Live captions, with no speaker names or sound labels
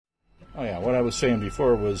Oh yeah, what I was saying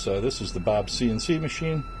before was this is the BOBCNC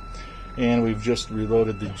machine, and we've just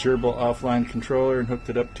reloaded the Grbl offline controller and hooked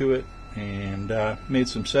it up to it, and made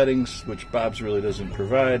some settings which Bob's really doesn't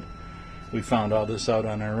provide. We found all this out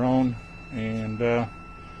on our own, and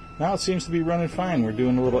now it seems to be running fine. We're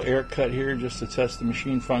doing a little air cut here just to test the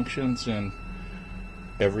machine functions, and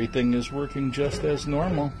everything is working just as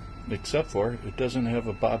normal, except for it doesn't have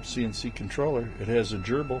a BOBCNC controller. It has a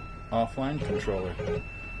Grbl offline controller.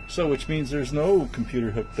 So, which means there's no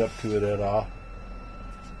computer hooked up to it at all.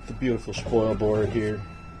 The beautiful spoil board here.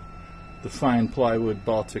 The fine plywood,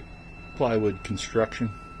 Baltic plywood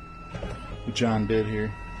construction John did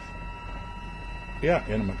here. Yeah,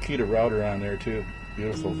 and a Makita router on there too.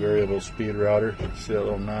 Beautiful variable speed router. See that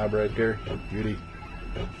little knob right there? Beauty.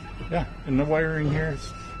 Yeah, and the wiring here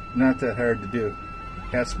is not that hard to do.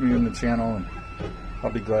 Ask me in the channel and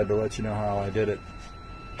I'll be glad to let you know how I did it.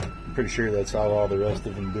 I'm pretty sure that's how all the rest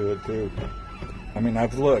of them do it too. I mean,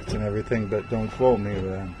 I've looked and everything, but don't quote me,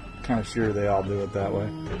 but I'm kind of sure they all do it that way.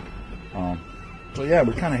 So yeah,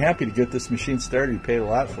 we're kind of happy to get this machine started. He paid a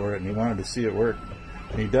lot for it, and he wanted to see it work.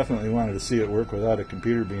 And he definitely wanted to see it work without a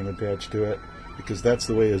computer being attached to it, because that's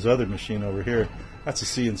the way his other machine over here, that's a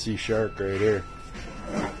CNC Shark right here.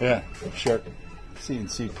 Yeah, Shark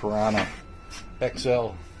CNC Piranha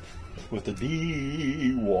XL with a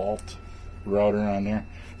DeWalt router on there.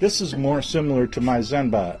 This is more similar to my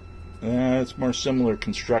ZenBot. It's more similar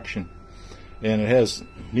construction, and it has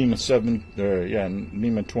NEMA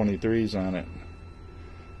 23s on it.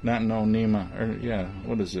 Not no NEMA, or yeah,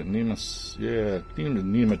 what is it? NEMA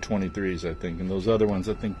 23s, I think, and those other ones,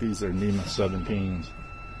 I think these are NEMA 17s.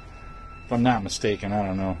 If I'm not mistaken, I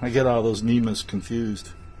don't know. I get all those NEMAs confused.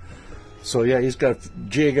 So yeah, he's got a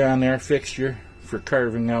jig on there, fixture for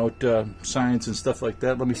carving out signs and stuff like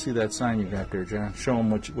that. Let me see that sign you got there, John. Show him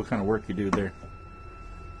what kind of work you do there.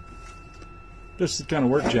 This is the kind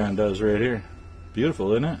of work John does right here.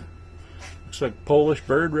 Beautiful, isn't it? Looks like a Polish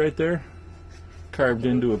bird right there, carved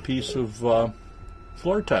into a piece of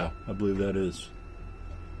floor tile, I believe that is.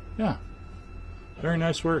 Yeah, very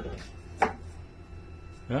nice work.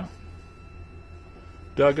 Yeah.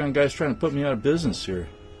 Doggone guy's trying to put me out of business here.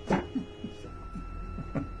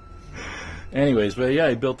 Anyways, but yeah,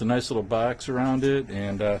 he built a nice little box around it,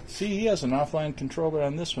 and see, he has an offline controller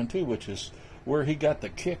on this one too, which is where he got the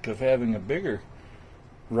kick of having a bigger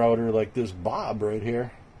router like this Bob right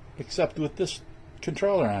here, except with this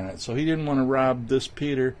controller on it. So he didn't want to rob this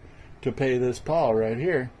Peter to pay this Paul right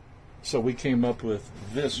here, so we came up with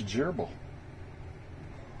this Grbl.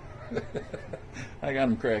 I got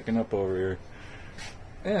him cracking up over here.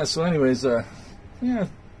 Yeah, so anyways, yeah,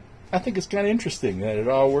 I think it's kind of interesting that it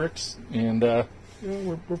all works, and you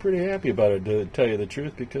know, we're pretty happy about it, to tell you the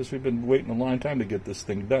truth, because we've been waiting a long time to get this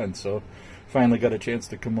thing done. So finally got a chance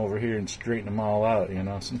to come over here and straighten them all out. You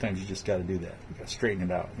know, sometimes you just got to do that. You got to straighten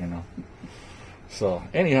it out. You know. So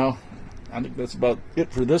anyhow, I think that's about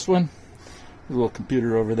it for this one. A little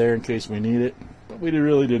computer over there in case we need it, but we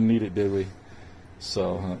really didn't need it, did we?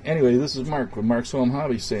 So anyway, this is Mark with Mark's Home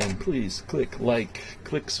Hobby saying, please click like,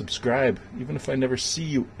 click subscribe. Even if I never see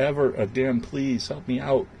you ever again, please help me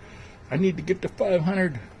out. I need to get to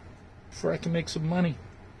 500 before I can make some money.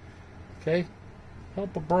 Okay?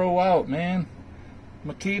 Help a bro out, man.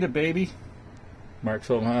 Makita, baby. Mark's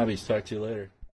Home Hobbies. Talk to you later.